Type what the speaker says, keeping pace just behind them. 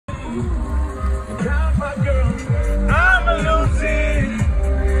Without my girl, I'm a losing.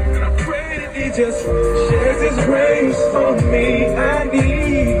 And I pray that he just shares his grace for me. I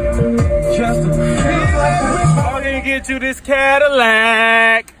need just a feel like I'm gonna get you this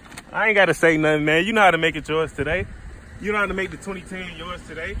Cadillac. I ain't gotta say nothing, man. You know how to make it yours today. You know how to make the 2010 yours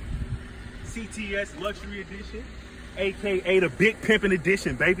today. CTS Luxury Edition, AKA the Big Pimpin'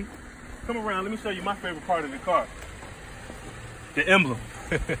 Edition, baby. Come around, let me show you my favorite part of the car. The emblem.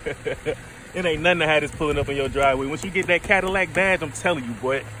 It ain't nothing to have this pulling up in your driveway. Once you get that Cadillac badge, I'm telling you,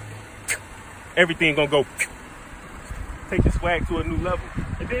 boy, everything gonna go. Take your swag to a new level.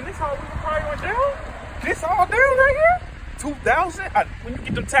 And then this whole car went down. This all down right here. 2000. When you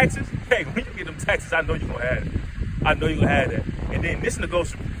get them taxes, hey, when you get them taxes, I know you gonna have it. I know you gonna have that. And then this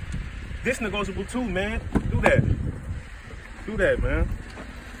negotiable. This negotiable too, man. Do that. Do that, man.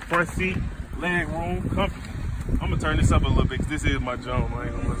 Front seat, leg room, comfortable. I'm gonna turn this up a little bit because this is my jam. I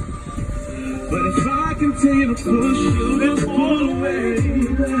ain't gonna listen. but if I continue to push you and pull away,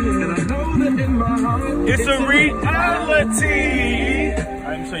 and I know that in my heart it's a reality.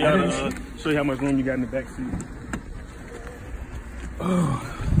 I'm show y'all show you how much room you got in the back seat. Oh,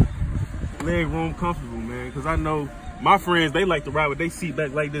 leg room comfortable, man. Because I know my friends, they like to ride with their seat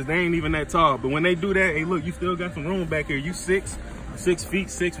back like this. They ain't even that tall. But when they do that, hey, look, you still got some room back here. You 6 feet,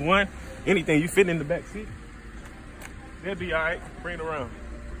 6'1", anything, you fit in the back seat. They'll be all right. Bring it around.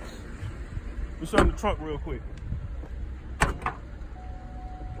 We'll show them the trunk real quick.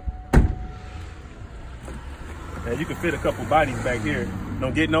 Now, you can fit a couple bodies back here.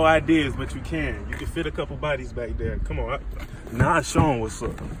 Don't get no ideas, but you can. You can fit a couple bodies back there. Come on. Now I show them what's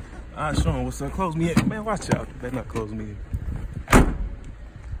up. I show them what's up. Close me in. Man, watch out. Better not close me in.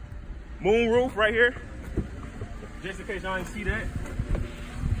 Moon roof right here. Just in case y'all didn't see that.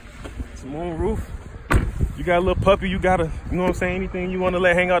 It's a moon roof. You got a little puppy, you got a, you know what I'm saying? Anything you want to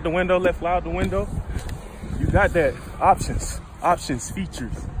let hang out the window, let fly out the window. You got that. Options,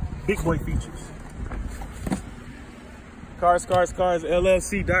 features. Big boy features.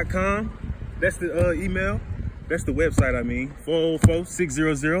 CarsLLC.com. That's the email. That's the website, I mean.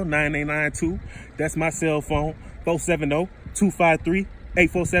 404-600-9892. That's my cell phone.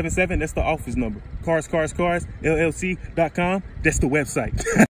 470-253-8477. That's the office number. CarsLLC.com. That's the website.